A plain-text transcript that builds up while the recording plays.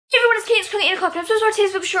it's currently 8 o'clock. I'm so sorry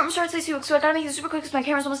today's video was short. I'm sorry today's video, so I gotta make it super quick because my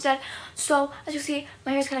camera's almost dead. So, as you see,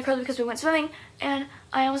 my hair's kind of curly because we went swimming, and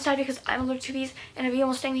I almost died because I'm allergic to bees, and a bee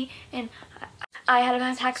almost stung me, and I had an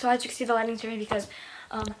attack, so as you can see the lighting to me because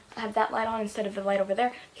I have that light on instead of the light over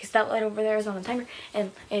there, because that light over there is on the timer,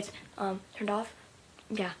 and it's turned off.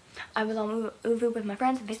 Yeah, I was on Uvu with my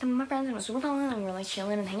friends, and FaceTime with my friends, and it was super fun, and we were like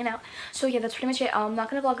chilling and hanging out. So yeah, that's pretty much it. I'm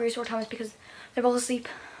not gonna vlog Grace or Thomas because they're both asleep.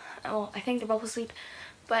 Well, I think they're both asleep,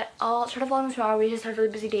 but I'll try to vlog them tomorrow. We just had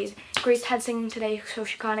really busy days. Grace had singing today, so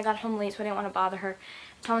she kind of got home late, so I didn't want to bother her.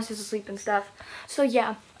 Thomas is asleep and stuff. So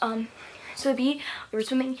yeah, so the bee, we were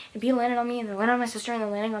swimming, the bee landed on me, and then landed on my sister, and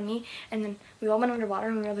then landing on me, and then we all went underwater,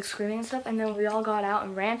 and we were like screaming and stuff, and then we all got out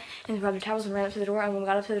and ran, and we grabbed our towels and ran up to the door, and when we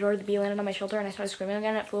got up to the door, the bee landed on my shoulder, and I started screaming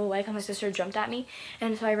again, and it flew away because my sister jumped at me,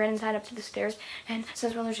 and so I ran inside up to the stairs, and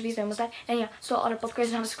since we're allergic to bees, I almost died, and yeah, so I'll both Grace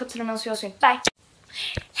and Thomas clips, and I'll see you all soon. Bye!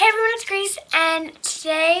 Hey everyone, it's Grace, and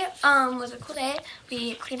today was a cool day.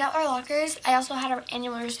 We cleaned out our lockers. I also had our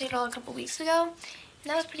annual recital a couple weeks ago, and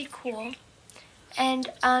that was pretty cool. And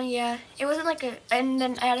yeah, it wasn't like and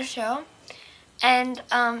then I had a show, and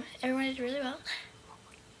everyone did really well.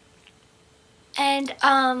 And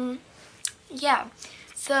yeah,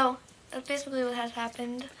 so that's basically what has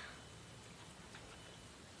happened.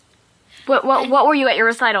 What were you at your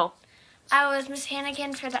recital? I was Miss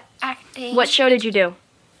Hannigan for the acting. What show did you do?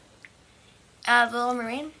 Little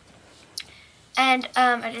Marine. And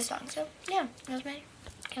I did a song, so yeah, that was my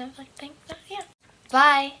kind of like thing. So, yeah.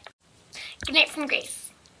 Bye. Good night from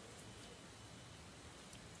Grace.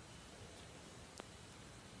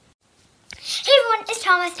 Hey everyone, it's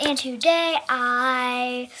Thomas, and today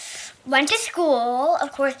I went to school,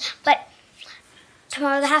 of course, but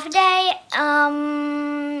tomorrow's a half a day.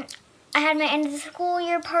 I had my end of the school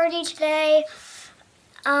year party today,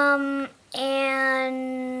 and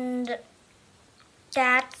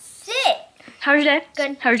that's it. How was your day?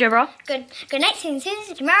 Good. How was your day overall? Good. Good night, see you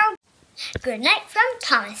tomorrow. Good night from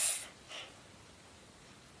Thomas.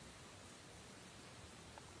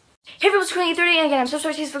 Hey everyone, it's currently 8:30, and again, I'm so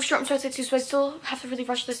sorry today's video was short. I'm sorry it's too, so I still have to really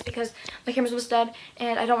rush this because my camera's almost dead,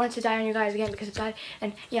 and I don't want it to die on you guys again because it died,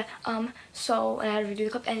 and yeah, so, and I had to redo the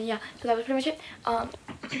clip, and yeah, so that was pretty much it.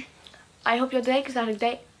 I hope you had a good day, because I had a good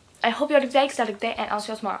day. I hope you had a good day, because I had a good day, and I'll see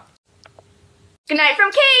you all tomorrow. Good night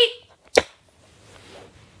from Kate!